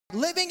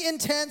Living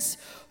Intense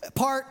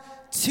Part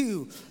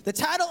 2. The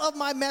title of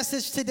my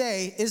message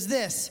today is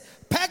this: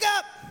 Pack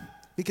up,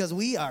 because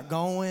we are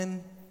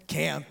going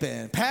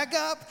camping. Pack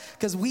up,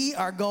 because we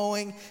are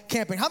going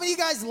camping. How many of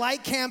you guys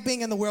like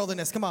camping in the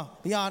wilderness? Come on,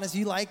 be honest.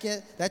 You like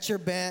it? That's your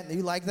bent.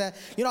 You like that?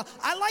 You know,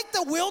 I like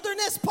the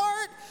wilderness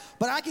part,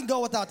 but I can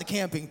go without the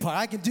camping part.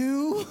 I can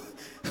do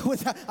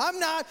without. I'm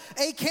not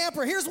a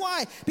camper. Here's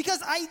why.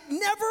 Because I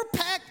never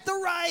pack the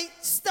right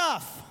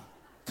stuff.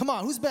 Come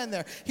on, who's been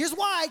there? Here's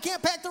why I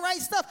can't pack the right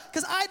stuff.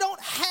 Because I don't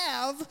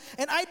have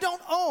and I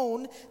don't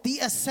own the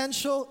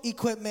essential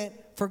equipment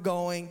for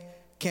going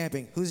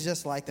camping. Who's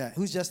just like that?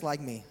 Who's just like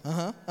me?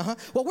 Well,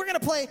 we're going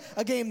to play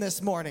a game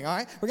this morning, all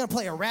right? We're going to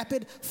play a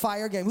rapid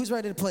fire game. Who's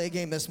ready to play a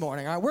game this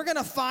morning, all right? We're going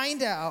to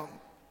find out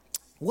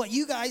what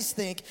you guys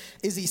think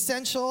is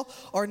essential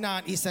or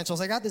not essential.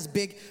 So I got this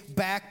big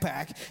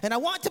backpack, and I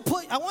want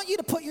you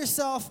to put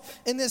yourself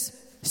in this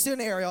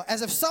scenario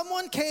as if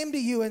someone came to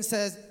you and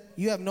says,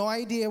 you have no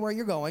idea where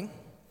you're going,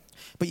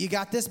 but you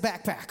got this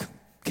backpack,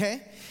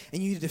 okay?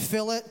 And you need to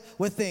fill it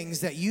with things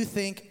that you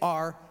think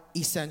are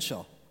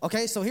essential.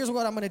 Okay, so here's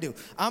what I'm going to do.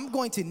 I'm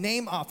going to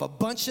name off a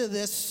bunch of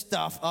this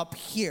stuff up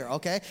here,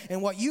 okay?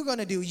 And what you're going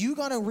to do, you're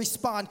going to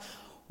respond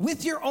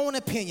with your own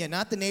opinion,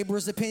 not the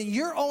neighbor's opinion,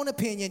 your own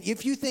opinion,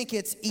 if you think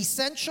it's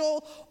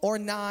essential or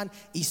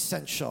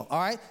non-essential, all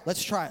right?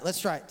 Let's try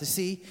it to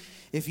see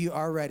if you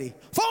are ready.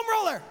 Foam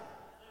roller!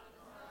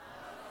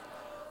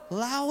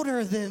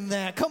 Louder than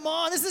that. Come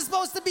on, this is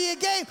supposed to be a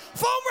game.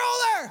 Foam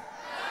roller!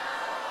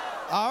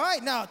 All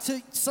right, now,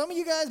 to some of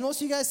you guys,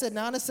 most of you guys said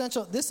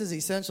non-essential. This is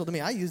essential to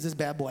me. I use this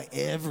bad boy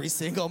every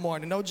single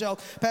morning. No joke.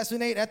 Pastor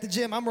Nate at the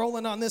gym, I'm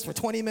rolling on this for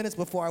 20 minutes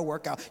before I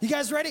work out. You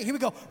guys ready? Here we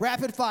go.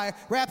 Rapid fire.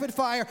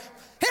 Hairbrush.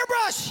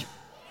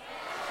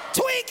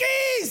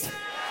 Twinkies.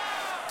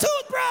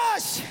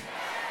 Toothbrush.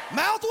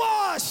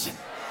 Mouthwash.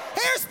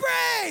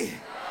 Hairspray.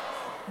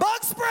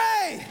 Bug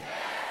spray.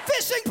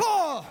 Fishing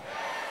pole.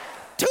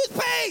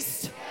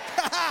 Toothpaste.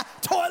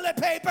 Toilet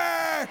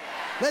paper.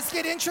 Let's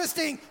get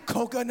interesting.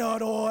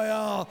 Coconut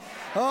oil.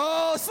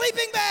 Oh,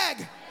 sleeping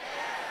bag.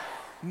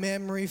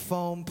 Memory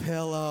foam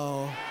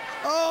pillow.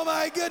 Oh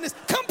my goodness.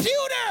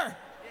 Computer.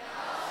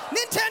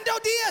 Nintendo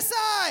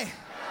DSi.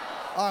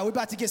 All right, we're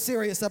about to get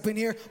serious up in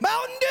here.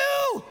 Mountain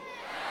Dew.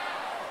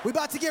 We're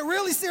about to get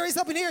really serious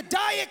up in here.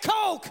 Diet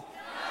Coke.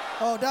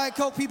 Oh, Diet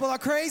Coke people are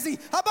crazy.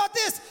 How about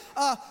this?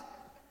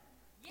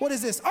 What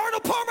is this?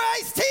 Arnold Palmer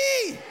iced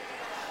tea.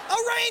 A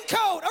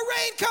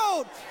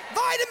raincoat,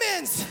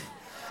 vitamins,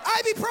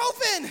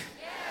 ibuprofen,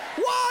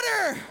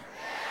 water,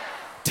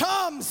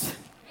 Tums,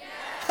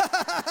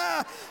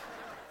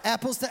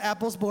 Apples to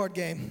Apples board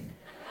game,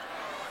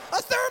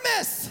 a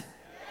thermos.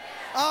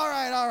 All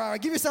right.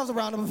 Give yourselves a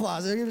round of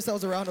applause.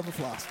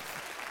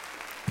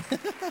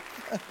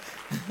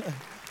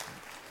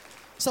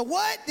 So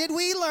what did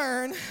we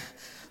learn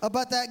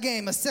about that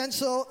game,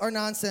 essential or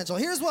non-essential?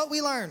 Here's what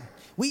we learned.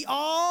 We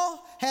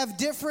all have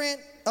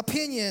different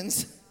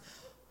opinions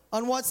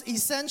on what's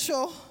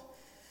essential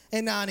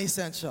and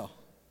non-essential.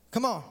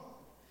 Come on.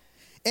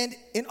 And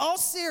in all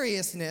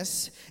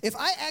seriousness, if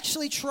I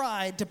actually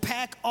tried to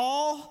pack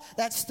all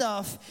that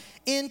stuff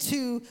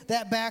into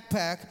that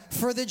backpack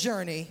for the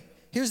journey,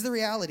 here's the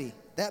reality.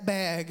 That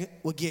bag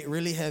would get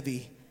really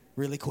heavy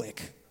really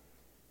quick.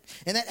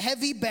 And that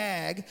heavy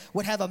bag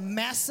would have a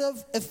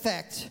massive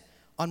effect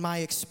on my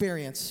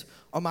experience,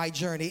 on my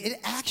journey. It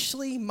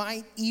actually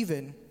might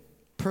even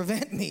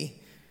prevent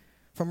me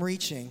from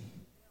reaching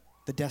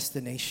the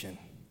destination.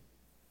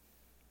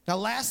 Now,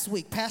 last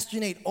week,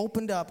 Pastor Nate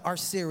opened up our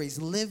series,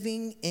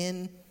 Living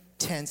in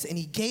Tents, and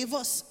he gave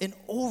us an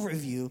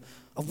overview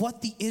of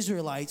what the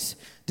Israelites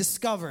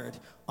discovered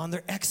on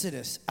their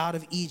exodus out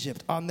of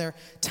Egypt, on their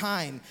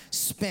time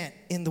spent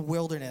in the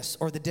wilderness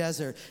or the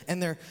desert,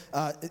 and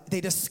they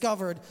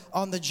discovered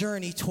on the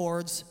journey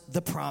towards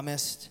the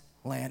promised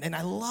land. And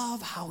I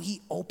love how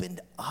he opened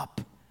up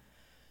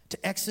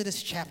to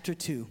Exodus chapter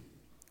 2.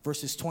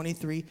 Verses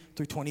 23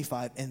 through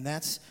 25, and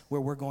that's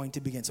where we're going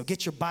to begin. So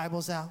get your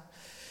Bibles out,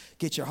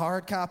 get your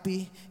hard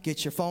copy,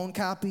 get your phone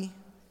copy,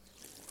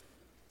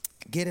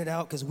 get it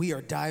out, because we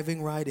are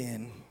diving right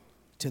in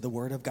to the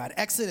Word of God.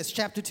 Exodus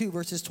chapter 2,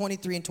 verses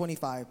 23 and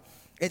 25.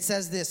 It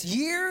says this: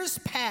 Years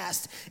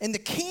passed, and the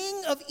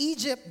king of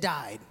Egypt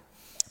died.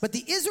 But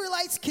the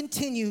Israelites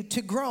continued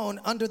to groan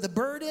under the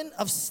burden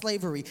of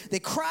slavery. They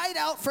cried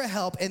out for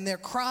help, and their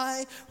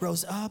cry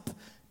rose up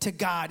to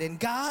God, and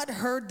God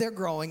heard their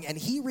groaning, and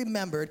he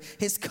remembered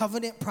his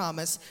covenant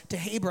promise to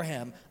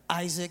Abraham,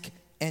 Isaac,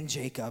 and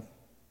Jacob.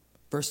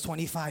 Verse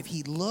 25,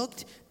 he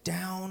looked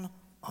down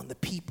on the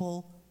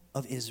people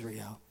of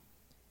Israel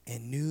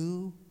and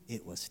knew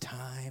it was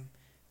time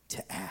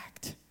to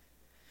act.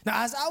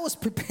 Now, as I was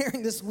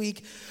preparing this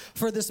week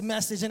for this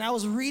message, and I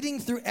was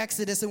reading through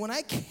Exodus, and when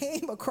I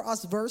came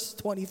across verse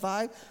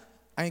 25,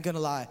 I ain't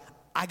gonna lie,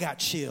 I got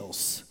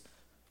chills.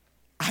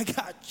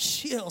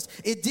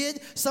 It did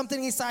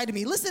something inside of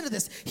me. Listen to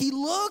this. He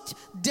looked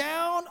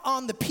down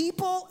on the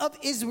people of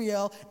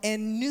Israel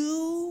and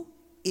knew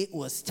it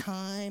was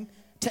time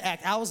to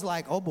act. I was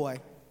like, oh boy,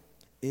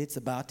 it's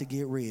about to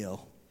get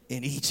real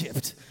in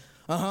Egypt.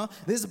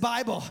 This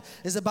Bible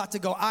is about to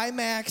go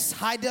IMAX,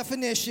 high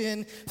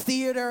definition,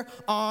 theater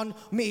on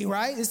me,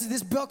 right?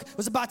 This book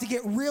was about to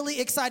get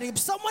really exciting. If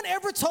someone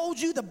ever told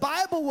you the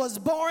Bible was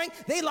boring,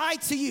 they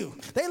lied to you.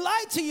 They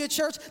lied to you,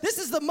 church. This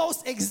is the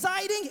most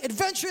exciting,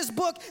 adventurous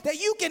book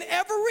that you can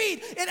ever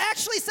read. It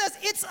actually says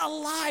it's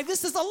alive.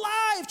 This is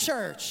alive,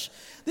 church.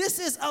 This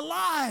is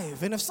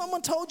alive. And if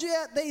someone told you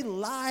that, they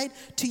lied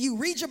to you.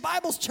 Read your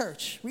Bibles,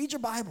 church. Read your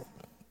Bible.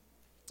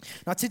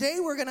 Now, today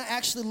we're going to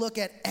actually look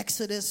at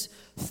Exodus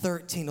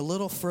 13, a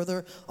little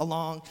further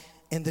along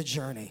in the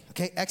journey.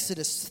 Okay,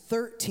 Exodus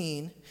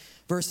 13,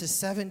 verses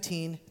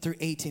 17 through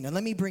 18. And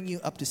let me bring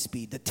you up to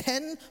speed. The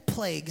 10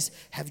 plagues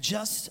have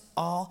just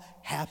all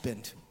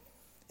happened,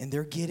 and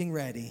they're getting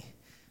ready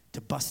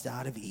to bust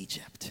out of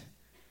Egypt.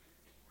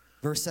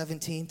 Verse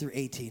 17 through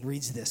 18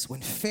 reads this: When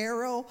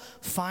Pharaoh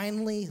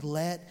finally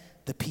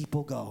let the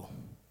people go,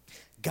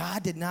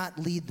 God did not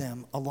lead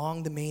them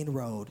along the main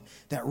road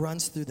that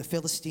runs through the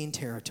Philistine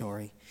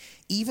territory,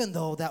 even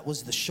though that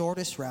was the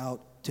shortest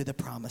route to the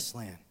promised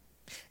land.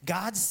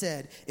 God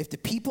said if the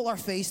people are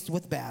faced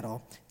with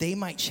battle, they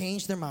might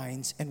change their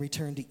minds and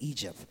return to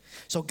Egypt.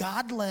 So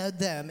God led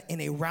them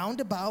in a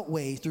roundabout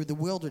way through the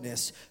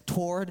wilderness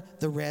toward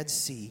the Red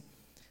Sea.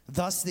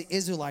 Thus the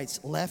Israelites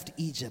left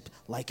Egypt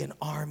like an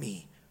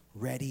army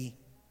ready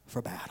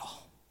for battle.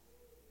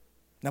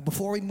 Now,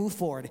 before we move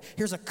forward,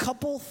 here's a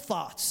couple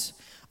thoughts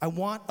I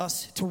want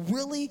us to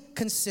really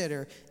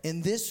consider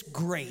in this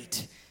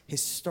great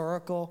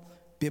historical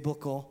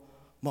biblical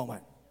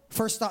moment.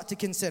 First thought to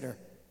consider: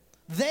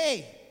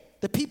 they,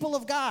 the people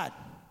of God,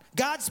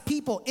 God's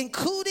people,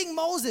 including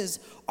Moses,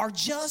 are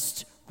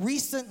just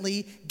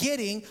recently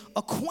getting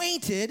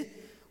acquainted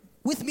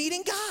with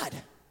meeting God.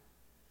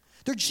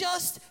 They're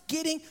just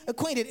getting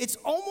acquainted. It's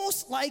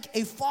almost like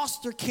a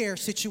foster care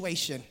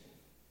situation.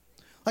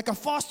 Like a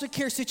foster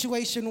care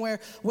situation where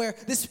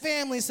this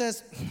family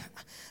says,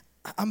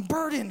 I'm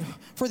burdened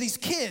for these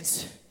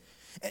kids,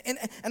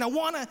 and I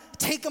want to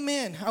take them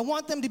in. I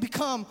want them to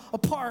become a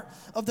part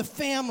of the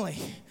family.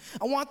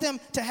 I want them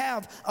to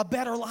have a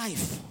better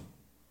life.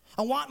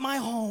 I want my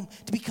home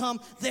to become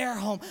their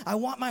home. I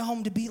want my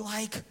home to be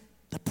like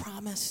the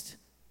promised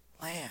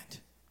land.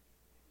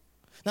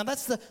 Now,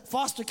 that's the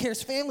foster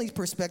care's family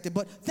perspective,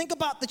 but think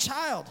about the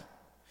child.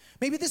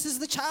 Maybe this is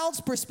the child's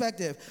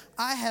perspective.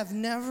 I have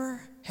never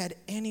had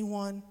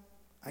anyone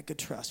I could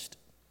trust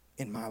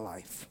in my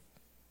life.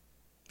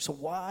 So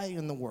why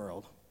in the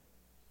world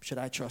should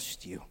I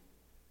trust you?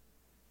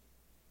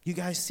 You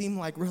guys seem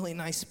like really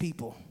nice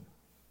people,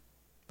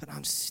 but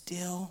I'm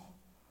still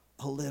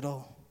a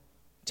little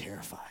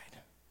terrified.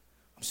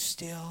 I'm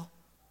still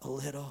a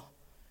little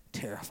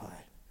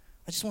terrified.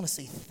 I just want to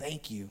say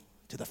thank you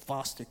to the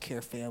foster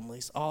care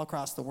families all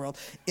across the world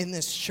in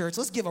this church.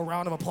 Let's give a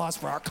round of applause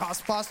for our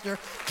foster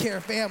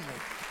care family.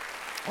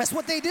 That's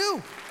what they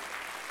do.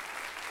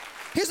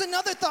 Here's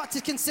another thought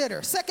to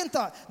consider. Second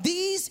thought: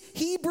 these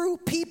Hebrew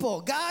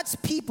people, God's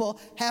people,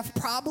 have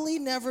probably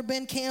never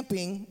been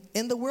camping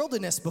in the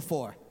wilderness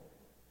before.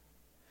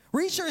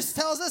 Research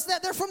tells us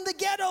that they're from the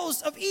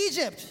ghettos of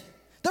Egypt.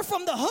 They're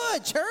from the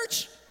hood,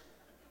 church.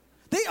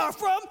 They are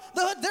from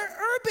the hood. They're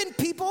urban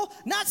people,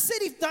 not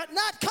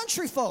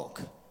country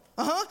folk.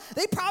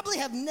 They probably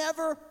have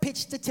never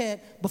pitched a tent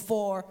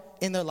before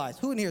in their lives.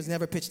 Who in here has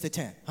never pitched a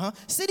tent?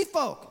 City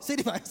folk.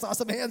 I saw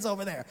some hands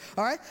over there.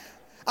 All right.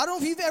 I don't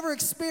know if you've ever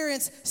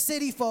experienced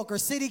city folk or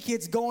city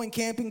kids going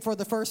camping for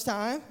the first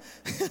time.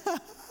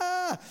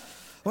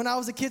 When I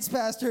was a kids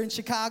pastor in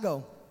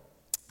Chicago,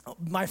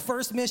 my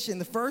first mission,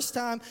 the first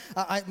time,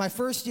 my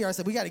first year, I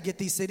said, we got to get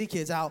these city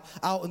kids out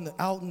in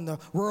the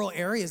rural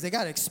areas. They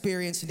got to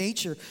experience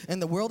nature in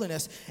the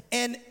wilderness.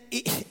 And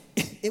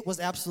it was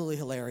absolutely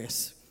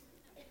hilarious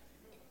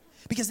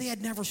because they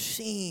had never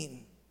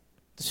seen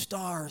the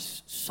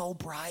stars so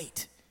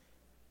bright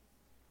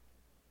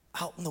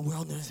out in the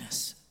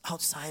wilderness,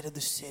 outside of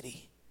the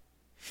city.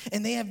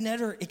 And they have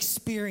never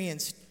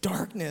experienced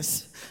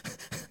darkness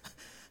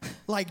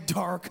like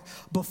dark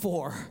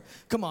before.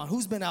 Come on,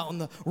 who's been out in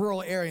the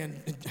rural area?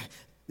 And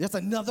that's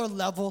another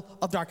level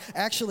of dark.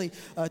 Actually,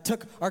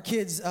 took our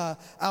kids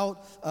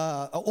out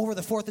over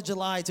the 4th of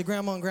July to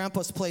Grandma and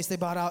Grandpa's place. They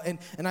bought out,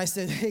 and I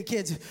said, hey,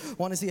 kids,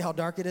 want to see how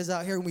dark it is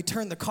out here? And we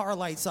turned the car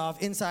lights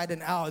off inside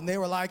and out, and they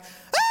were like,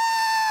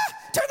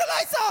 turn the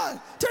lights on!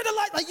 Turn the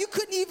light! Like you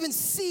couldn't even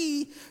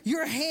see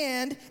your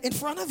hand in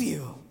front of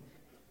you.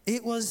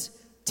 It was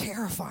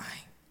terrifying.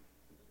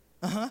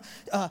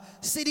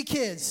 City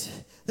kids,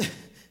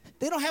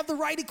 they don't have the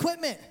right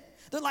equipment.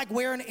 They're like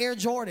wearing Air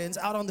Jordans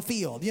out on the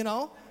field, you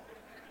know?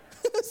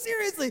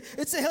 Seriously,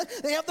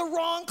 they have the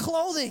wrong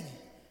clothing.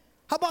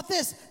 How about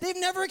this? They've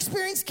never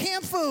experienced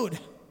camp food.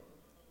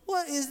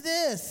 What is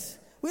this?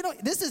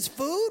 This is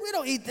food? We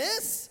don't eat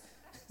this.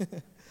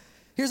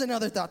 Here's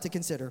another thought to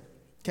consider.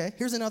 Okay,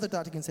 here's another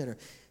thought to consider.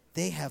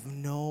 They have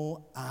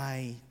no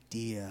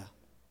idea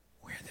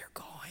where they're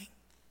going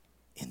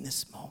in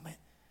this moment.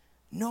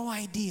 No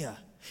idea.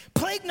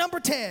 Plague number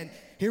 10.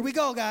 Here we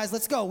go, guys.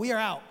 Let's go. We are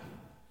out.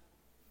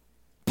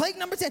 Plague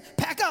number 10,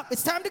 pack up.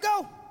 It's time to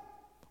go.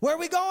 Where are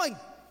we going?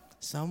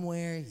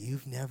 Somewhere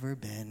you've never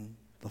been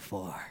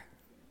before.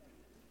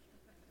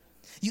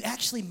 You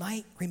actually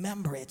might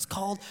remember it. It's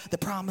called the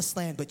Promised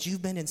Land, but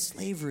you've been in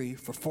slavery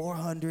for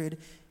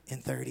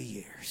 430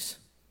 years.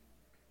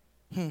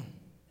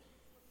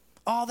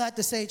 All that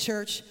to say,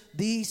 church,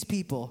 these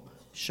people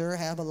sure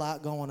have a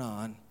lot going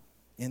on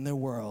in their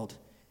world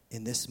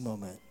in this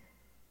moment.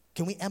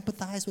 Can we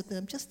empathize with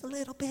them just a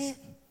little bit?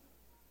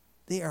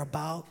 They are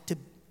about to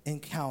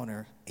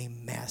encounter a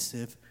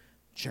massive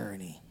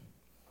journey.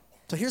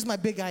 So here's my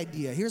big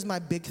idea. Here's my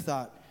big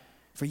thought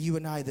for you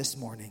and I this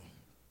morning.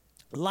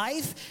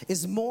 Life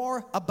is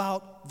more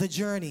about the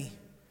journey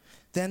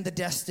than the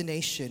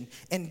destination.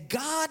 And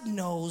God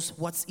knows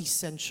what's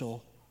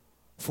essential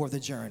for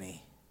the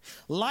journey.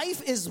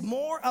 Life is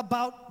more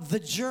about the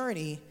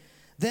journey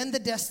than the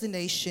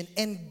destination.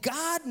 And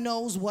God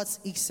knows what's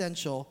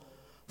essential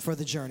for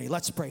the journey.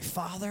 Let's pray.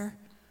 Father,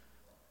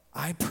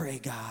 I pray,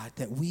 God,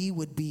 that we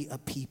would be a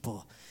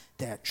people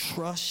that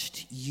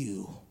trust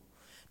you,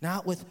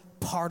 not with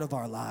part of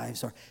our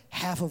lives or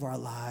half of our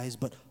lives,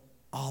 but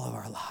all of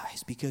our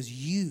lives, because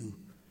you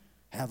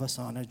have us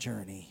on a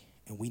journey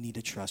and we need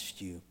to trust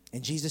you.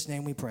 In Jesus'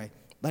 name we pray.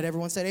 Let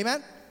everyone say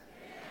amen.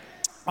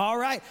 All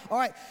right.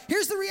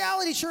 Here's the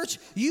reality, church.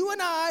 You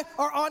and I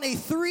are on a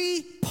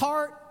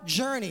 3-part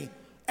journey.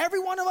 Every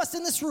one of us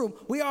in this room,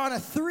 we are on a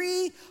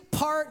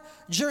 3-part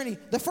journey.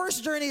 The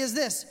first journey is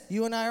this.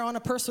 You and I are on a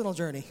personal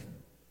journey.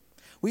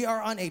 We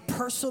are on a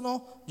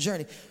personal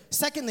journey.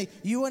 Secondly,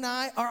 you and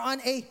I are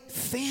on a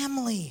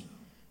family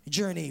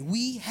journey.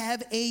 We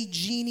have a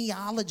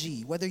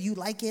genealogy, whether you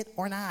like it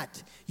or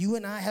not. You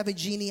and I have a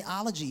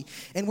genealogy,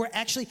 and we're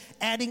actually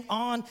adding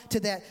on to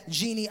that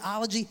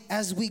genealogy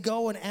as we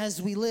go and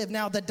as we live.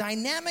 Now, the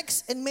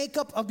dynamics and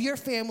makeup of your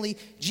family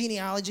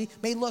genealogy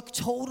may look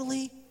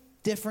totally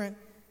different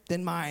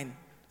than mine,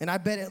 and I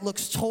bet it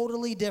looks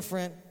totally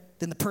different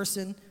than the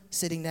person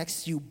sitting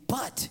next to you,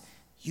 but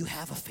you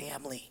have a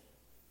family,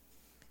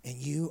 and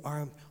you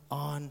are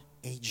on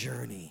a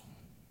journey.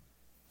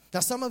 Now,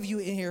 some of you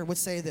in here would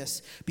say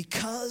this: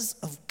 because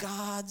of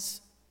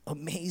God's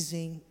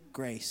amazing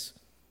grace,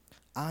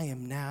 I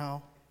am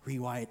now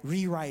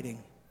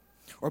rewriting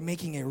or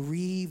making a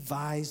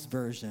revised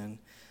version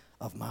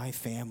of my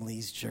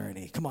family's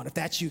journey. Come on, if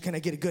that's you, can I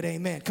get a good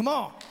amen? Come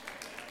on.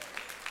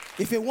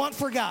 If it weren't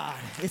for God,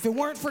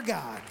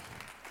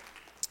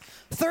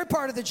 Third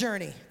part of the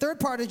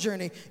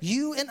journey,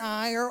 you and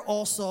I are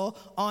also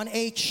on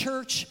a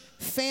church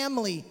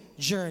family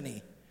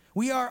journey.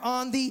 We are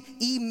on the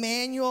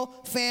Emmanuel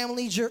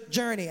family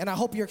journey, and I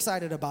hope you're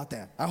excited about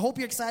that.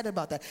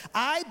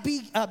 I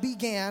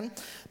began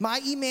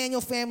my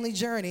Emmanuel family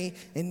journey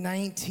in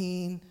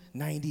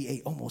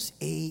 1998, almost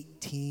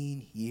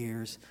 18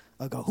 years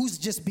ago. Who's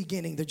just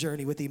beginning the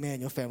journey with the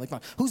Emmanuel family?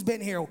 Who's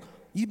been here?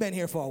 You've been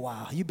here for a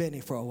while.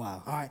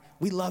 All right,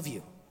 we love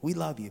you.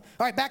 All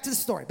right, back to the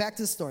story.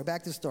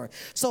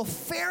 So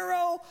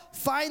Pharaoh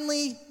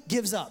finally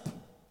gives up,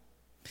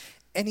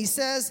 and he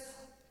says,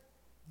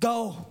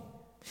 go.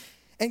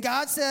 And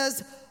God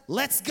says,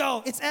 let's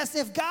go. It's as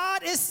if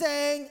God is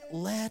saying,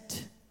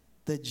 let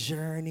the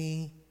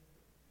journey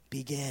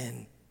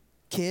begin.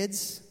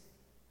 Kids,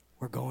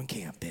 we're going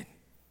camping.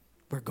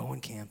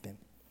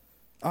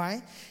 All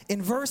right?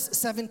 In verse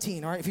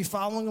 17, all right, if you're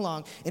following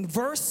along, in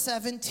verse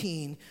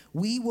 17,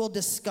 we will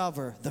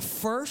discover the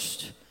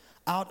first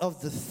out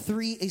of the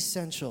 3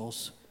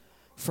 essentials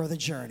for the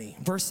journey.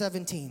 Verse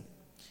 17,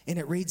 and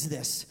it reads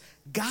this: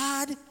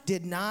 God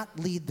did not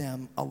lead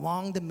them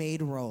along the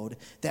made road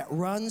that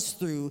runs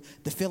through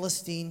the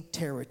Philistine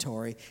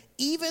territory,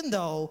 even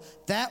though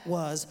that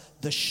was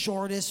the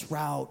shortest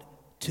route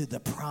to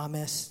the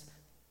promised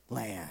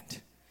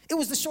land. It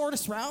was the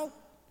shortest route,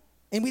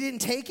 and we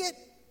didn't take it.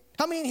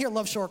 How many in here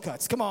love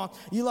shortcuts? Come on.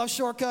 You love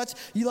shortcuts.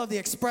 You love the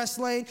express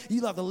lane.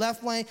 You love the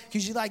left lane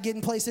because you like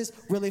getting places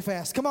really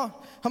fast. Come on.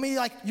 How many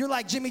you're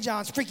like Jimmy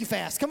John's freaky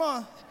fast? Come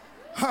on.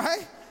 All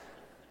right?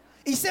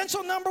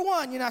 Essential number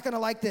 1, you're not going to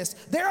like this.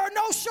 There are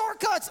no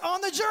shortcuts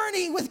on the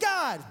journey with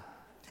God.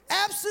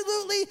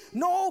 Absolutely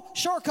no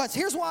shortcuts.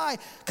 Here's why.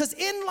 Because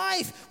in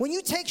life, when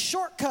you take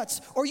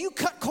shortcuts or you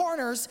cut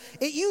corners,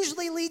 it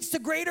usually leads to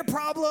greater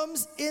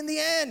problems in the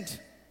end.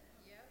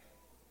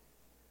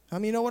 How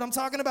many know what I'm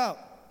talking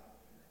about?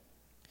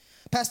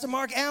 Pastor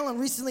Mark Allen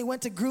recently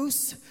went to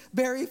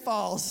Gooseberry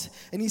Falls,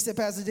 and he said,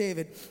 Pastor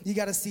David, you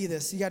got to see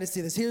this.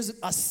 Here's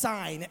a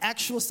sign, an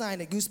actual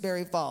sign at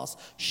Gooseberry Falls.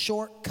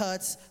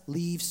 Shortcuts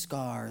leave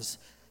scars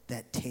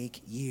that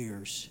take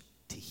years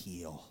to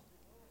heal.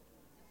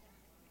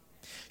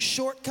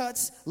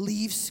 Shortcuts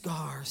leave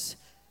scars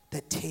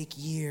that take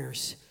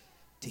years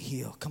to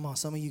heal. Come on,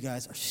 some of you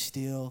guys are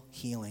still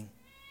healing.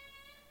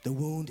 The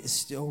wound is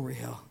still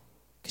real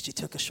because you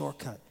took a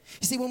shortcut.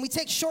 You see, when we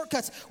take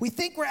shortcuts, we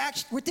think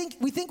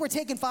we're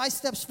taking 5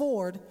 steps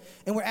forward,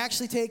 and we're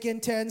actually taking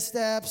 10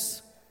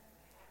 steps.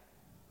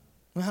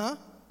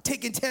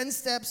 Taking 10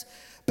 steps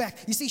back.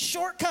 You see,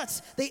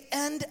 shortcuts, they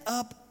end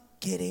up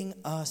getting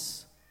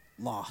us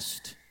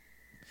lost.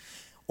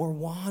 or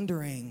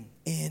wandering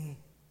in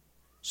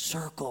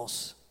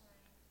circles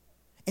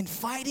and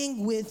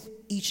fighting with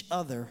each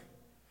other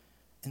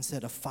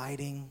instead of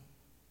fighting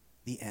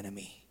the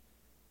enemy.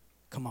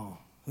 Come on,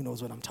 who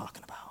knows what I'm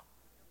talking about?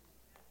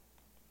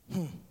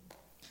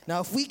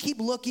 Now, if we keep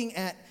looking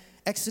at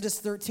Exodus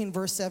 13,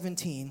 verse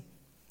 17,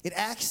 it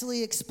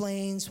actually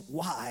explains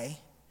why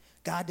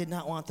God did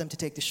not want them to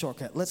take the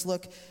shortcut. Let's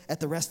look at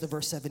the rest of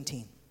verse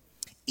 17.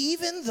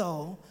 Even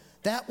though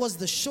that was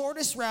the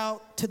shortest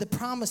route to the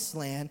promised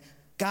land,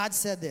 God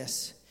said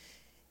this: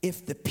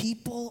 if the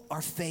people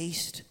are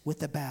faced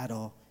with a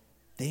battle,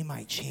 they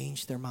might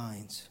change their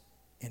minds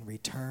and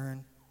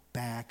return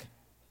back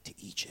to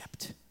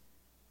Egypt.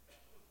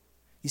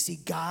 You see,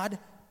 God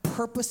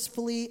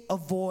purposefully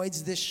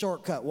avoids this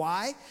shortcut.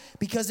 Why?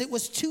 Because it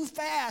was too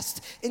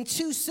fast and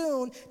too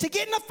soon to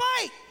get in a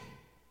fight.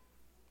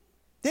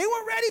 They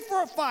weren't ready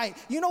for a fight.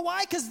 You know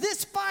why? Because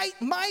this fight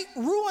might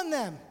ruin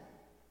them.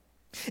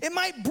 It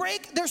might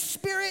break their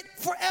spirit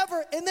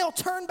forever, and they'll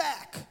turn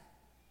back.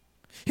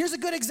 Here's a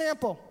good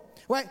example.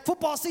 Right,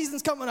 football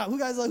season's coming up.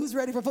 Who's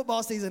ready for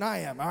football season? I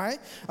am, all right?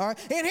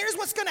 And here's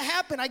what's going to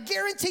happen. I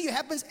guarantee you it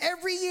happens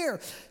every year.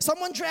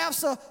 Someone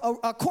drafts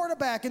a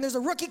quarterback, and there's a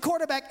rookie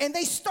quarterback, and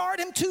they start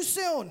him too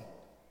soon.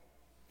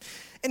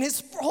 And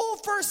his whole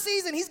first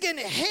season, he's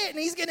getting hit, and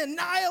he's getting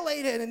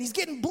annihilated, and he's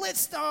getting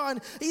blitzed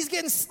on. He's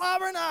getting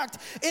slobber knocked,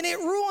 and it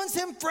ruins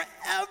him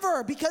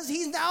forever because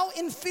he's now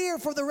in fear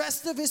for the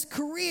rest of his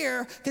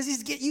career because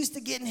he's used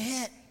to getting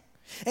hit.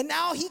 And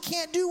now he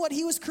can't do what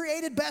he was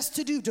created best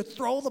to do, to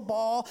throw the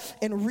ball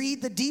and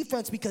read the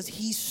defense because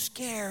he's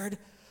scared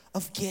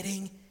of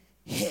getting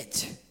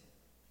hit.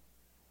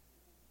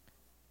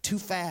 Too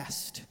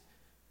fast,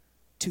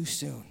 too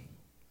soon.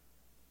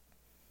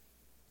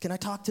 Can I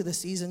talk to the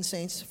seasoned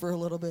saints for a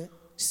little bit?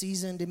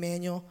 Seasoned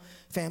Emmanuel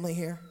family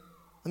here.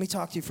 Let me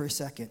talk to you for a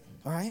second,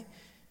 all right?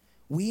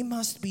 We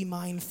must be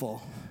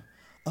mindful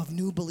of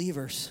new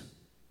believers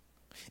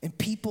and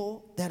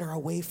people that are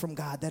away from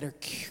God, that are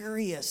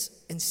curious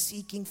and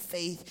seeking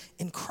faith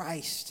in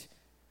Christ.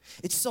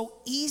 It's so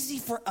easy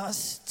for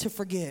us to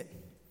forget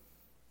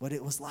what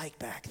it was like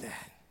back then.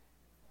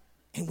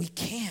 And we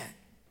can't.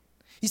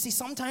 You see,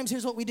 sometimes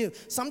here's what we do.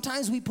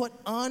 Sometimes we put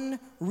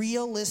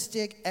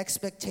unrealistic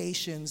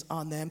expectations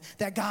on them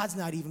that God's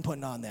not even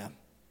putting on them.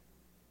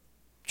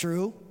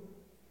 True?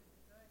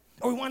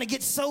 Or we want to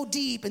get so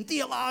deep and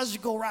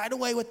theological right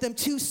away with them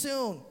too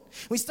soon.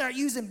 We start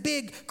using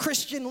big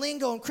Christian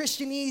lingo and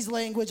Christianese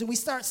language, and we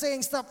start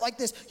saying stuff like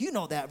this. You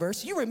know that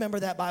verse. You remember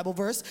that Bible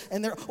verse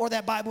or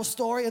that Bible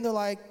story, and they're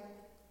like,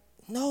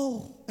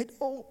 no, I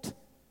don't.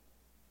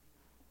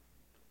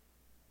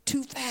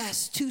 Too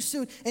fast, too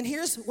soon. And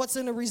here's what's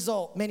in the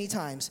result many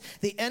times.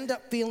 They end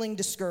up feeling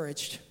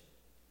discouraged.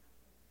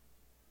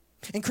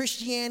 And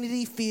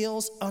Christianity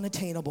feels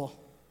unattainable.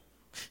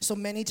 So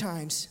many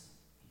times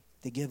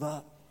they give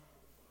up,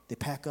 they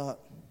pack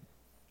up,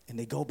 and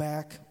they go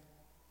back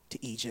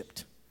to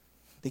Egypt.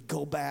 They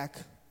go back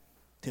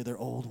to their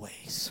old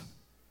ways.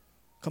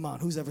 Come on,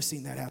 who's ever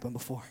seen that happen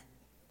before?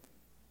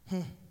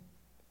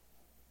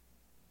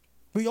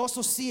 We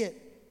also see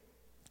it.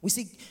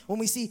 When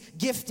we see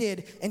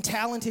gifted and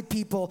talented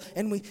people,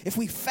 and if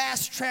we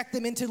fast track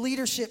them into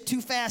leadership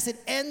too fast, it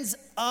ends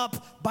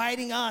up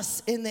biting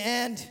us in the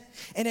end,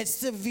 and it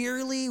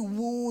severely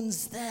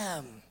wounds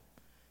them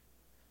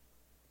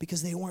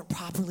because they weren't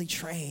properly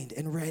trained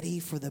and ready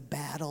for the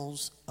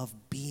battles of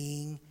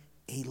being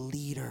a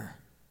leader.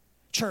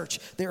 Church,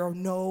 there are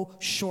no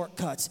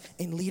shortcuts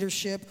in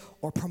leadership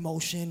or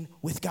promotion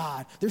with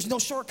God. There's no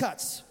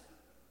shortcuts.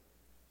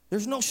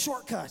 There's no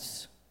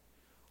shortcuts.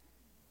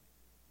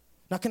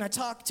 Now, can I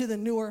talk to the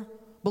newer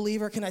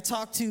believer? Can I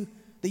talk to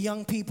the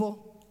young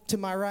people to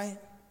my right?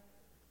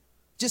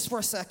 Just for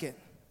a second.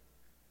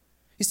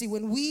 You see,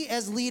 when we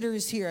as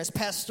leaders here, as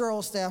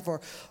pastoral staff or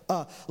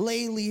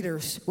lay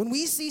leaders, when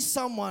we see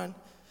someone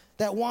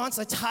that wants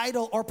a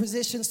title or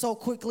position so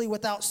quickly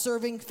without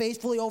serving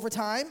faithfully over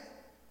time,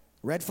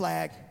 red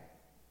flag.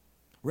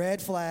 Red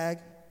flag,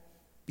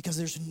 because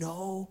there's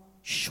no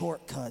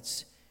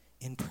shortcuts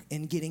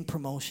in getting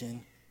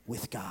promotion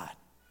with God.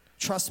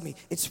 Trust me,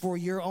 it's for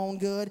your own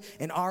good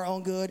and our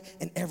own good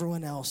and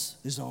everyone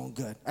else's own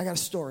good. I got a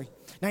story.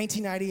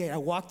 1998, I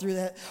walked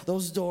through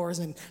those doors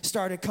and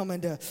started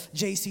coming to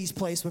JC's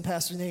place when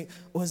Pastor Nate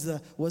was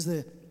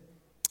the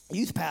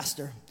youth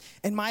pastor.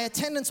 And my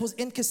attendance was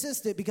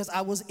inconsistent because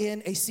I was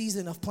in a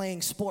season of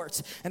playing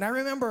sports. And I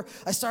remember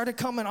I started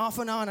coming off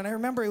and on, and I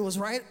remember it was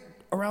right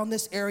around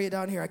this area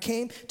down here. I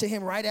came to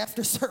him right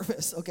after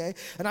service, okay?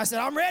 And I said,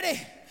 I'm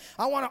ready.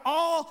 I want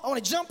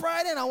to jump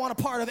right in. I want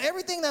a part of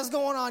everything that's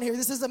going on here.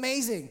 This is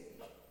amazing.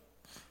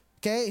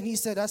 Okay? And he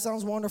said, that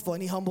sounds wonderful.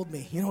 And he humbled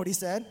me. You know what he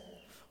said?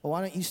 Well,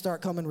 why don't you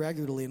start coming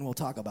regularly and we'll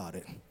talk about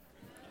it?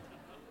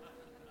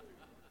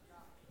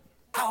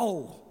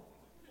 Ow.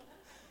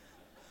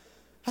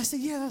 I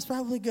said, yeah, that's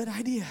probably a good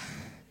idea.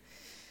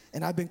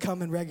 And I've been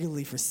coming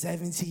regularly for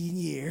 17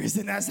 years,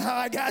 and that's how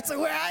I got to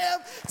where I am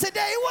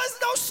today. It was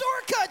no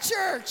shortcut,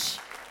 church.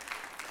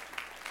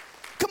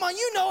 Come on,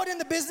 you know it in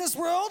the business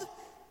world.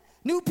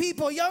 New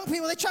people, young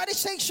people, they try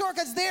to take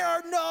shortcuts. There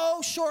are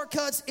no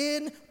shortcuts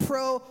in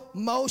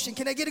promotion.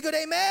 Can I get a good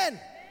amen?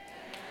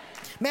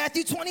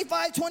 Matthew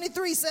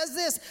 25:23 says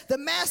this, the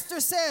master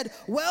said,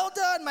 well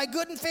done, my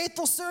good and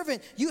faithful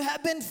servant. You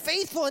have been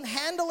faithful in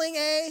handling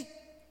a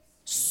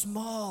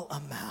small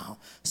amount.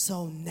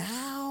 So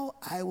now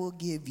I will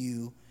give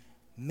you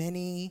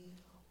many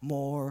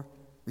more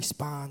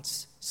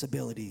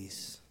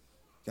responsibilities.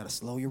 You got to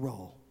slow your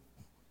roll.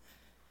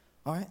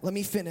 All right, let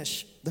me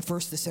finish the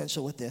first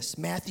essential with this.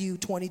 Matthew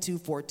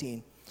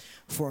 22:14.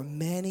 For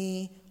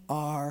many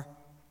are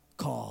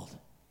called,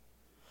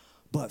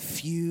 but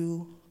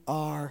few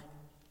are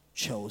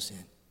chosen.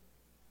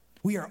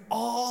 We are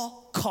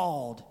all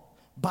called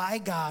by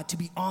God to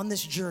be on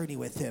this journey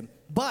with him,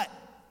 but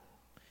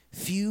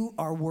few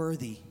are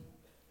worthy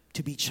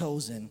to be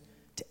chosen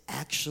to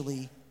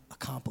actually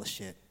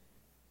accomplish it.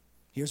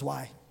 Here's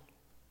why.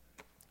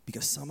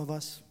 Because some of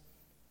us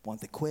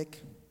want the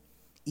quick,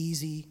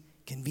 easy,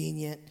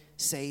 convenient,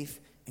 safe,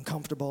 and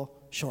comfortable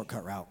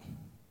shortcut route.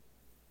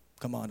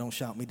 Come on, don't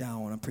shout me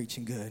down when I'm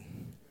preaching good.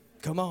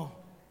 Come on.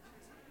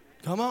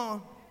 Come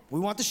on. We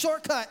want the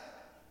shortcut.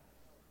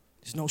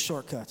 There's no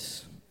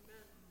shortcuts.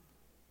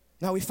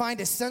 Now we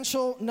find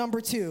essential number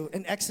 2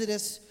 in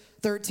Exodus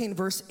 13,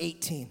 verse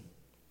 18.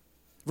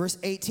 Verse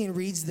 18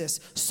 reads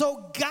this.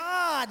 So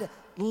God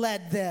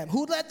led them.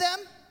 Who led them?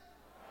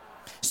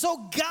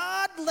 So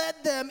God led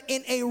them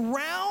in a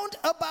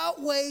roundabout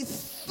way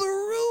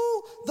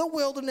through the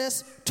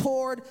wilderness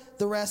toward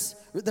the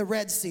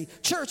Red Sea.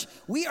 Church,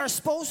 we are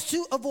supposed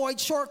to avoid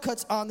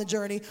shortcuts on the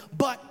journey,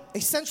 but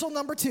essential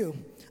number 2,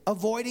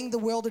 avoiding the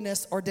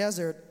wilderness or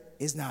desert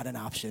is not an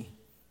option.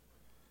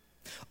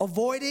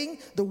 Avoiding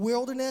the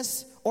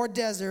wilderness or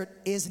desert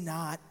is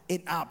not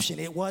an option.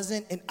 It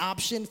wasn't an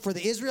option for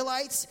the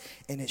Israelites,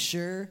 and it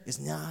sure is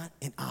not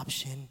an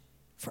option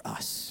for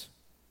us.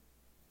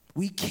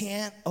 We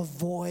can't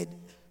avoid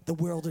the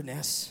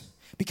wilderness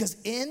because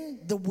in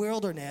the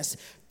wilderness,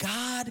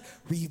 God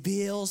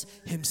reveals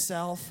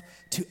himself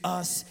to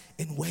us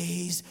in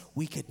ways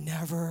we could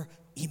never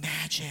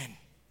imagine.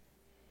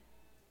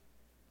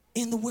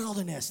 In the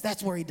wilderness,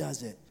 that's where he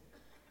does it.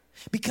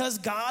 Because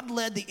God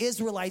led the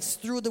Israelites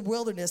through the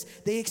wilderness,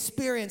 they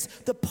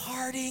experienced the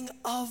parting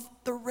of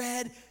the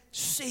Red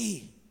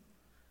Sea.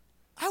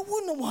 I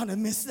wouldn't want to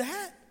miss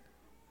that.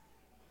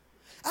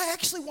 I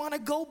actually want to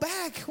go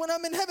back when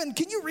I'm in heaven.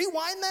 Can you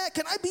rewind that?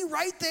 Can I be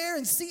right there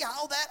and see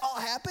how that all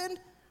happened?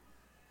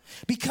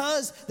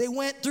 Because they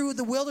went through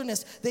the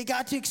wilderness, they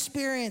got to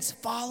experience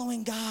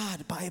following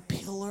God by a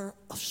pillar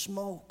of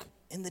smoke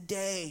in the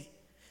day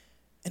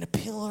and a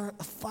pillar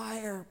of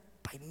fire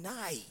by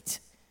night.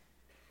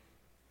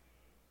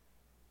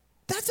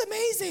 That's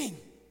amazing.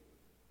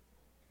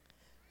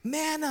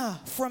 Manna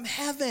from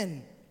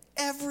heaven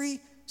every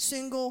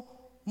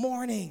single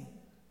morning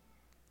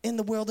in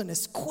the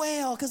wilderness.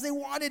 Quail, because they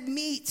wanted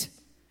meat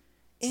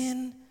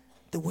in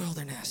the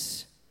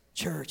wilderness.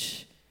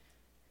 Church,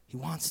 he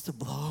wants to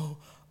blow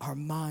our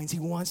minds. He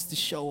wants to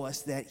show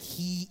us that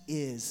he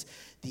is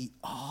the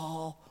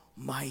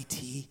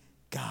almighty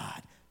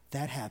God.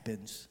 That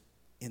happens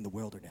in the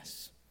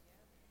wilderness.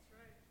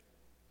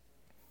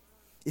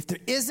 If there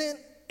isn't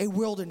a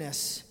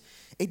wilderness,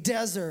 a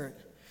desert,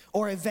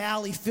 or a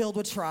valley filled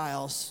with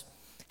trials,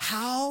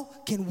 how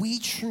can we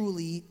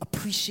truly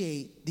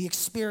appreciate the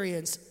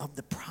experience of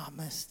the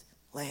promised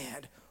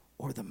land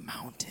or the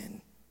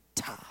mountain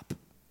top?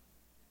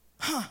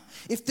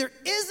 If there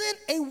isn't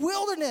a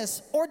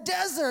wilderness or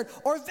desert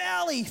or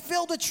valley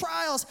filled with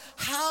trials,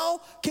 how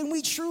can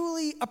we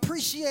truly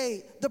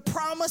appreciate the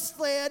promised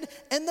land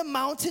and the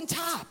mountain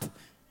top?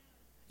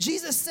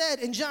 Jesus said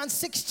in John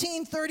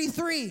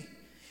 16:33,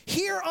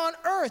 here on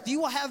earth you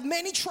will have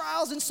many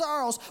trials and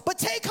sorrows, but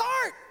take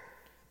heart,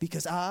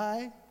 because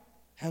I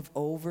have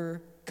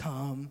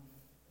overcome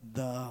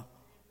the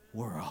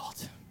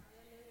world.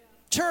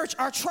 Church,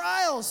 our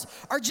trials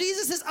are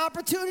Jesus'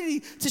 opportunity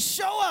to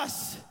show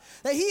us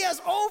that he has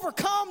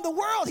overcome the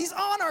world. He's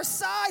on our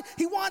side.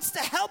 He wants to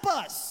help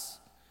us.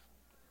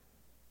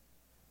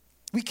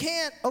 We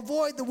can't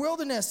avoid the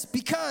wilderness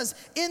because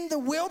in the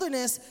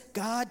wilderness,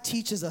 God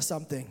teaches us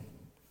something.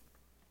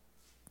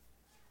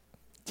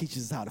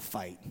 Teaches us how to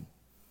fight.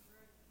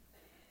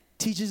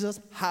 Teaches us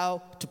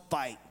how to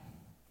fight.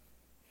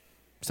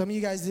 Some of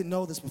you guys didn't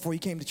know this before you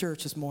came to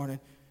church this morning.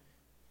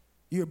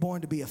 You were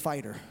born to be a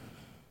fighter.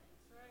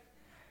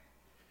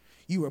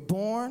 You were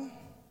born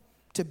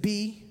to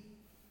be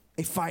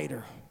a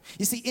fighter.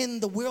 You see, in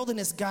the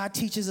wilderness, God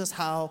teaches us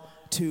how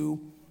to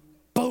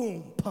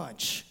boom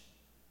punch.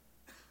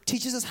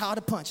 Teaches us how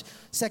to punch.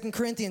 2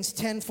 Corinthians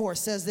 10:4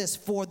 says this,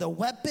 for the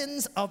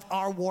weapons of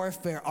our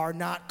warfare are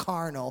not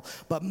carnal,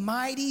 but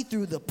mighty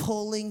through the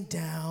pulling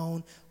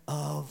down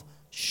of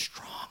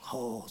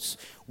strongholds.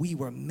 We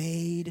were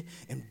made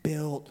and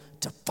built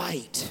to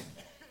fight.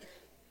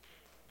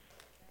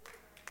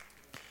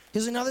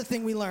 Here's another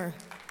thing we learn,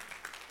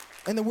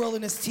 and the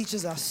wilderness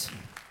teaches us.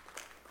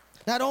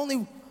 Not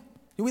only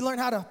do we learn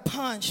how to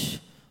punch,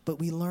 but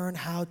we learn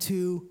how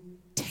to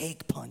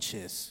take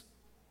punches.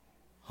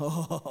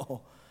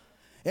 Oh,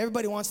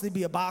 everybody wants to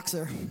be a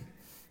boxer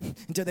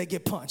until they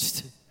get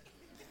punched.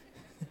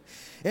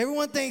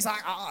 Everyone thinks, I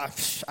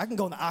can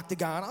go in the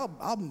octagon.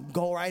 I'll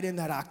go right in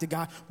that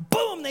octagon.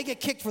 Boom, they get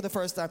kicked for the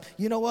first time.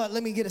 You know what?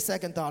 Let me get a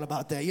second thought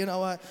about that. You know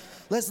what?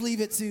 Let's leave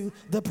it to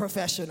the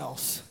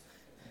professionals.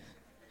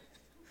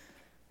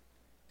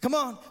 Come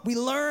on. We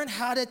learn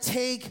how to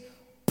take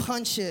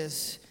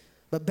punches.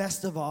 But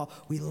best of all,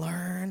 we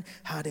learn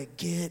how to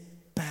get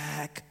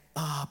back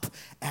up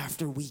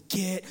after we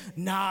get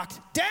knocked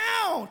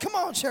down. Come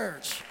on,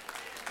 church.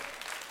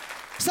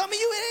 Some of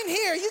you in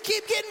here, you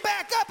keep getting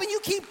back up and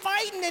you keep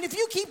fighting. And if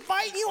you keep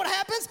fighting, you know what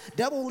happens?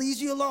 Devil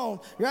leaves you alone,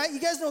 right? You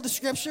guys know the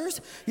scriptures.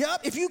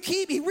 Yep, if you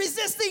keep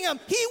resisting him,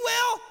 he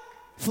will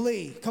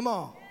flee. Come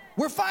on.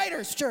 We're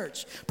fighters,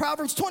 church.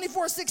 Proverbs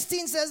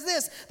 24:16 says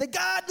this: the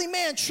godly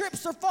man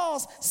trips or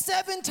falls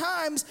 7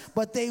 times,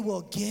 but they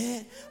will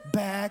get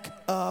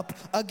back up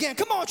again.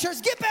 Come on,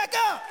 church, get back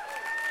up.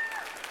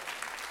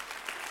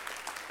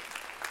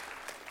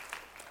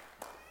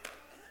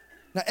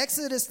 Now,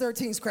 Exodus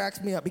 13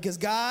 cracks me up because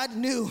God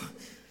knew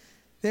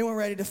they weren't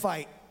ready to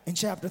fight in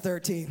chapter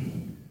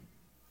 13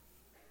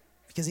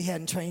 because he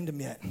hadn't trained them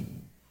yet.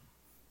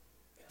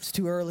 It's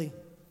too early.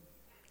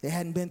 They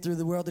hadn't been through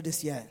the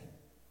wilderness yet.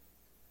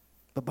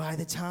 But by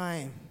the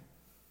time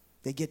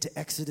they get to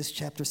Exodus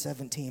chapter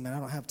 17, and I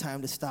don't have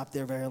time to stop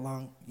there very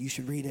long, you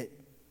should read it.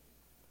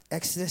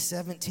 Exodus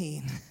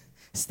 17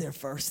 is their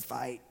first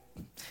fight.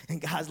 And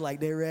God's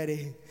like, they're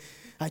ready.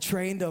 I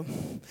trained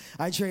them.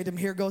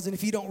 Here goes. And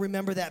if you don't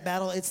remember that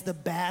battle, it's the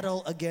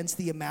battle against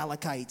the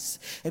Amalekites.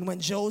 And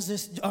when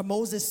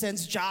Moses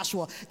sends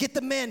Joshua, get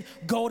the men,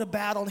 go to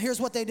battle. And here's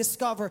what they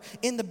discover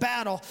in the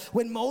battle.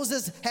 When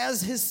Moses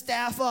has his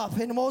staff up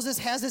and Moses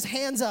has his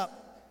hands up,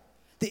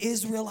 the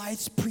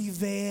Israelites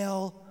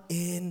prevail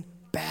in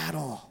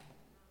battle.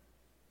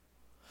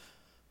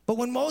 But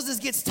when Moses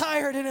gets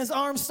tired and his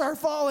arms start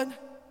falling,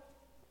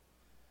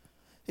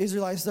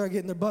 Israelites start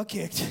getting their butt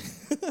kicked.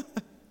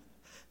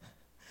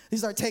 They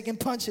start taking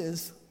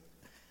punches.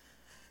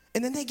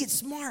 And then they get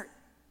smart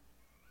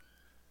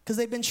because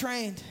they've been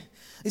trained.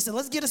 They said,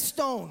 let's get a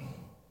stone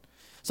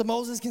so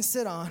Moses can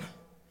sit on.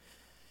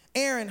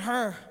 Aaron,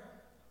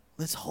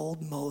 let's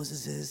hold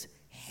Moses'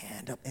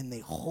 hand up. And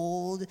they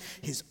hold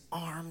his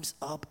arms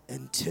up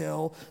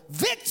until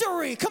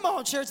victory. Come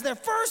on, church. Their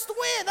first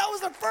win. That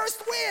was their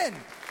first win.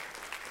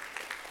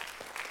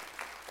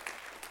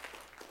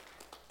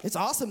 It's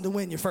awesome to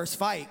win your first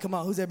fight. Come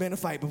on, who's ever been in a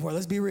fight before?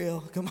 Let's be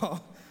real. Come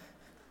on.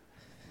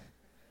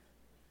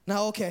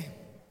 Now, okay,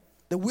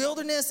 the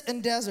wilderness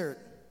and desert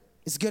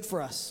is good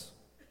for us.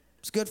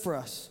 It's good for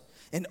us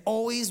and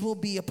always will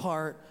be a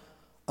part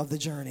of the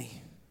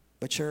journey.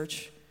 But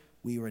church,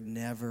 we were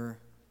never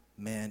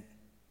meant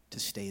to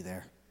stay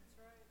there.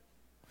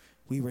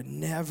 We were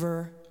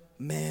never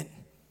meant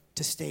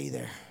to stay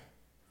there.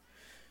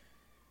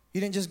 You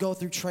didn't just go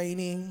through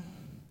training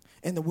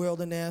in the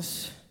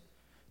wilderness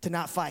to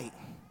not fight,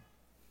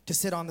 to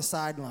sit on the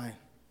sideline.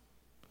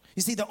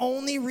 You see, the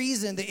only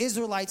reason the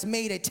Israelites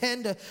made a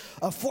 10 to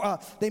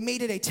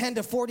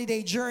 40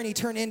 day journey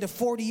turn into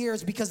 40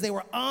 years because they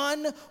were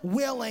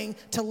unwilling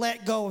to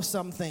let go of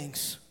some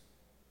things.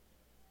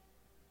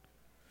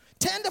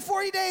 10 to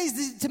 40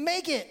 days to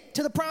make it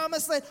to the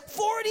promised land.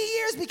 40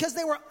 years because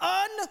they were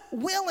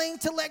unwilling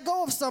to let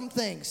go of some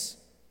things.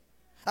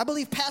 I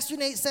believe Pastor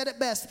Nate said it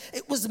best.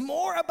 It was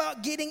more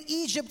about getting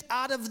Egypt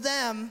out of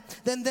them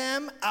than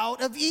them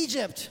out of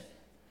Egypt.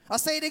 I'll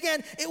say it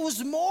again. It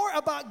was more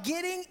about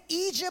getting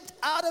Egypt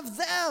out of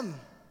them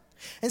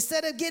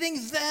instead of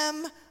getting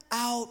them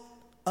out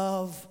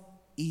of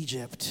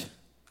Egypt.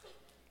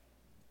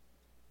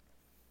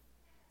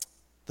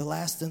 The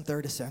last and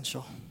third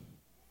essential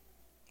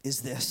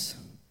is this.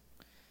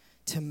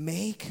 To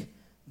make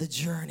the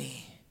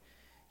journey,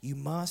 you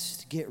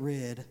must get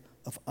rid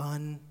of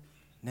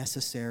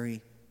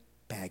unnecessary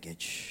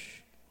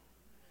baggage.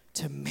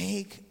 To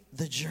make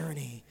the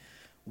journey,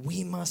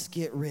 we must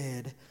get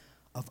rid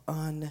of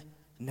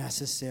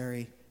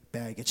unnecessary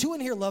baggage. Who in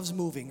here loves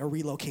moving or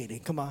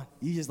relocating? Come on.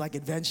 You just like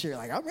adventure. You're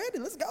like, I'm ready.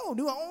 Let's go.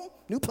 New home,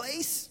 new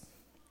place.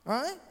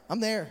 All right? I'm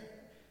there.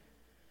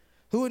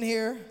 Who in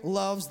here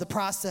loves the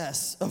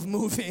process of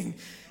moving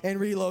and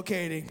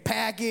relocating?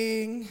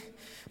 Packing,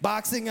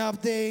 boxing up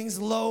things,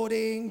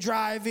 loading,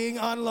 driving,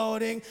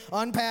 unloading,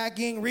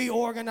 unpacking,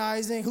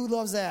 reorganizing. Who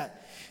loves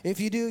that? If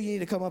you do, you need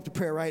to come up to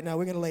prayer right now.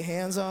 We're going to lay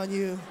hands on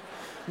you.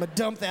 I'm going to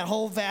dump that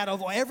whole vat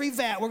over. Every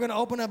vat, we're going to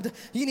open up.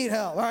 You need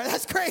help. All right,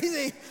 that's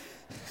crazy.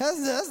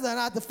 That's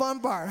not the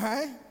fun part, all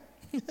right?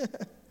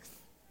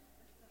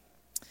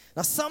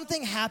 Now,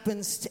 something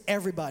happens to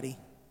everybody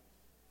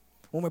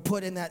when we're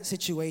put in that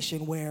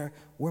situation where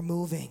we're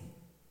moving.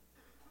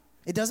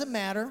 It doesn't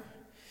matter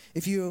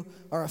if you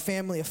are a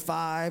family of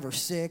 5 or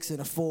 6 in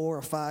a 4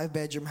 or 5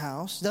 bedroom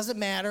house. It doesn't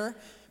matter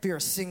if you're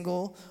a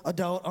single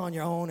adult on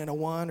your own in a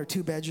 1 or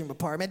 2 bedroom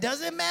apartment. It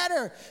doesn't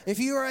matter if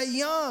you are a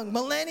young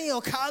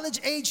millennial college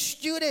age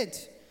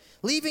student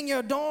Leaving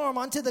your dorm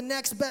onto the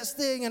next best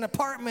thing, an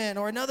apartment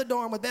or another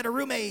dorm with better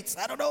roommates.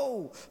 I don't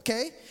know,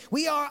 okay?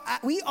 We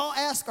all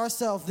ask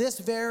ourselves this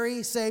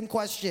very same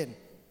question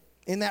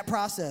in that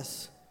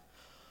process.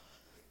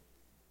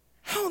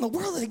 How in the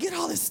world did I get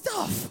all this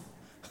stuff?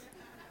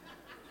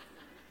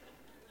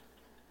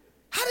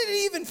 How did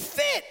it even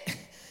fit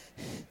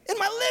in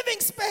my living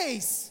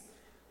space?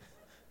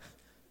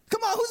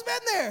 Come on, who's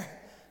been there?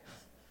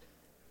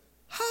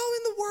 How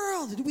in the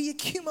world did we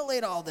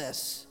accumulate all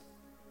this?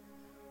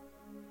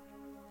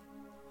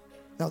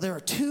 Now, there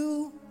are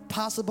two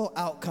possible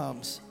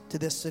outcomes to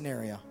this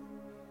scenario.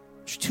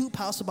 There's two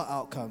possible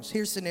outcomes.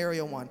 Here's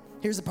scenario one.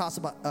 Here's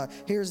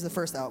the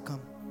first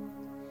outcome.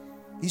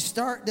 You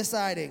start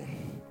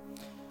deciding,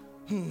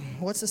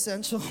 what's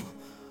essential,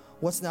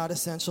 what's not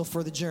essential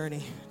for the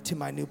journey to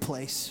my new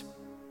place.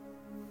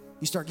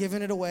 You start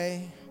giving it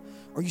away,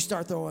 or you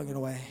start throwing it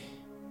away.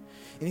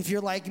 And if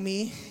you're like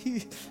me,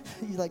 you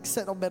like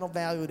sentimental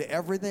value to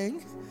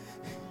everything.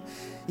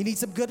 You need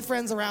some good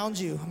friends around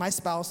you. My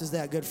spouse is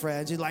that good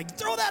friend. You're like,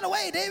 throw that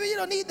away, David. You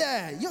don't need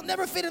that. You'll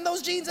never fit in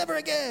those jeans ever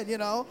again, you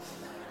know.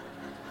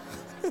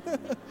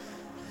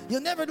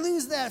 You'll never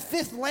lose that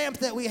fifth lamp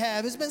that we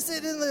have. It's been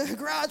sitting in the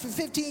garage for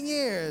 15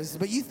 years.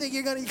 But you think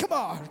you're going to, come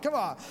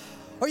on.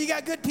 Or you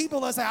got good people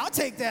that say, I'll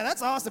take that.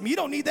 That's awesome. You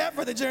don't need that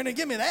for the journey.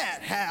 Give me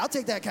that. I'll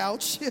take that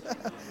couch.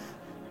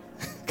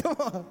 Come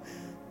on.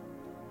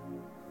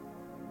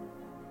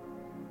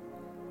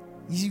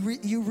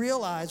 You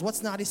realize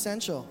what's not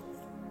essential.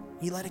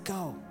 You let it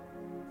go.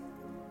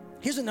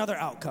 Here's another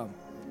outcome.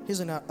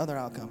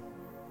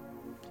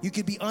 You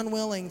could be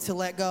unwilling to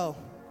let go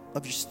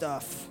of your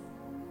stuff,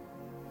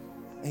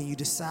 and you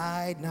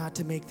decide not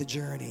to make the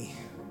journey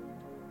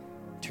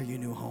to your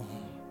new home.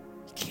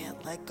 You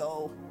can't let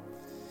go,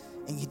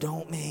 and you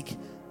don't make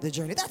the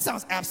journey. That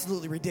sounds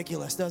absolutely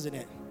ridiculous, doesn't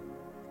it?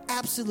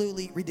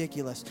 Absolutely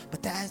ridiculous.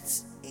 But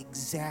that's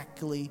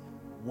exactly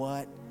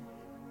what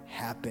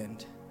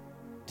happened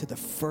to the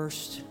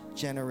first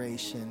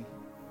generation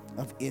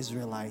of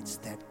Israelites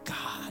that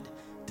God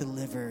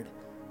delivered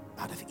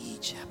out of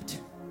Egypt.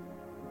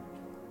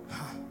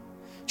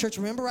 Church,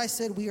 remember I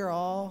said we are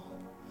all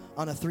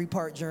on a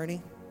three-part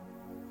journey?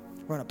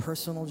 We're on a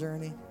personal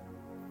journey.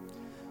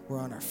 We're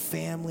on our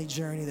family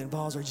journey that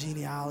involves our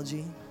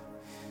genealogy.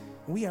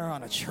 We are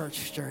on a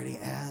church journey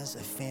as a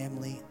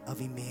family of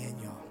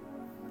Emmanuel.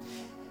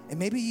 And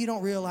maybe you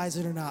don't realize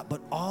it or not,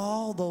 but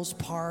all those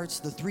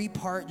parts, the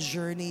three-part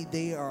journey,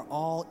 they are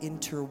all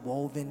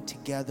interwoven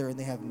together, and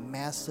they have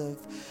massive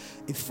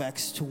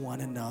effects to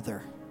one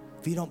another.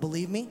 If you don't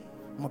believe me,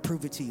 I'm going to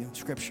prove it to you in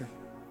Scripture.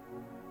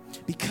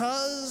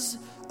 Because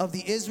of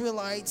the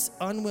Israelites'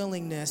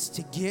 unwillingness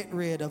to get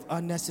rid of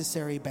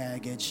unnecessary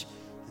baggage,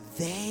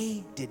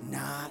 they did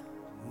not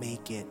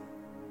make it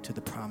to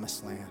the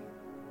promised land.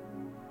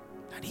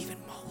 Not even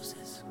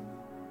Moses.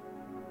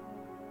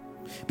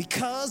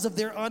 Because of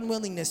their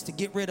unwillingness to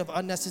get rid of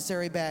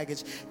unnecessary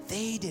baggage,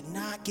 they did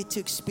not get to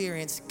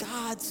experience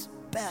God's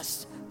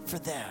best for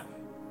them.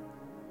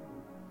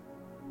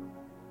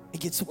 It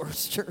gets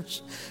worse,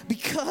 church.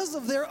 Because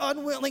of their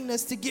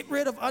unwillingness to get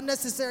rid of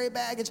unnecessary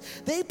baggage,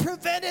 they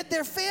prevented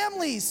their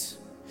families,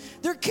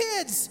 their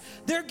kids,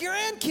 their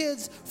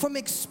grandkids from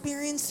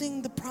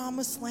experiencing the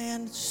promised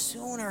land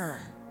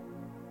sooner.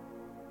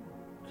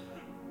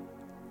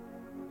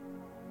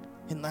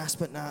 And last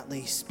but not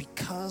least,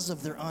 because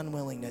of their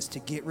unwillingness to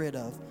get rid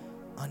of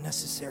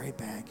unnecessary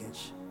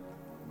baggage,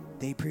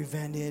 they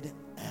prevented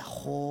a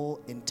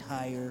whole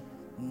entire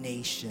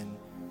nation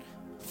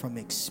from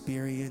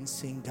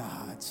experiencing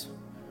God's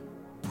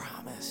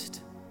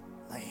promised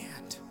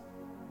land.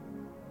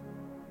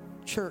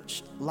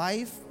 Church,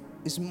 life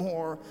is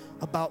more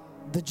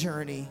about the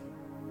journey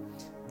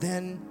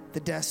than the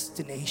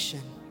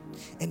destination.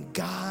 And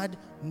God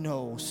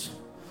knows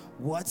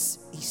what's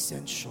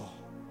essential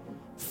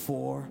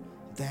for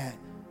that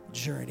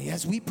journey.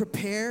 As we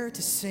prepare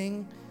to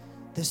sing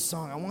this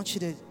song, I want you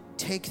to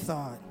take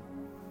thought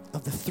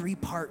of the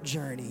three-part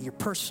journey, your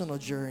personal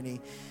journey,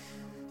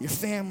 your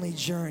family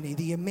journey,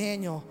 the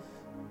Emmanuel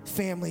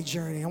family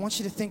journey. I want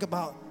you to think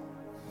about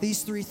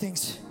these three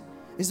things.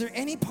 Is there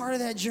any part of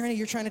that journey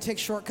you're trying to take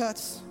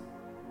shortcuts?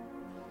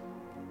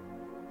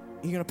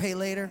 You're going to pay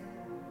later?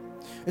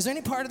 Is there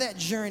any part of that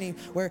journey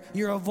where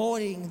you're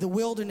avoiding the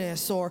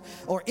wilderness or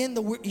you're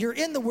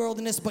in the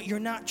wilderness, but you're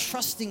not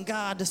trusting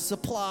God to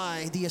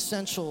supply the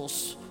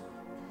essentials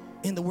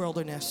in the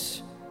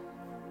wilderness?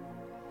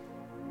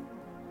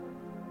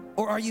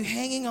 Or are you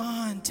hanging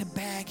on to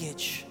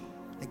baggage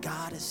that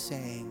God is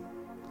saying,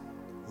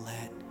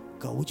 let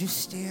go? Would you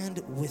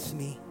stand with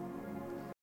me?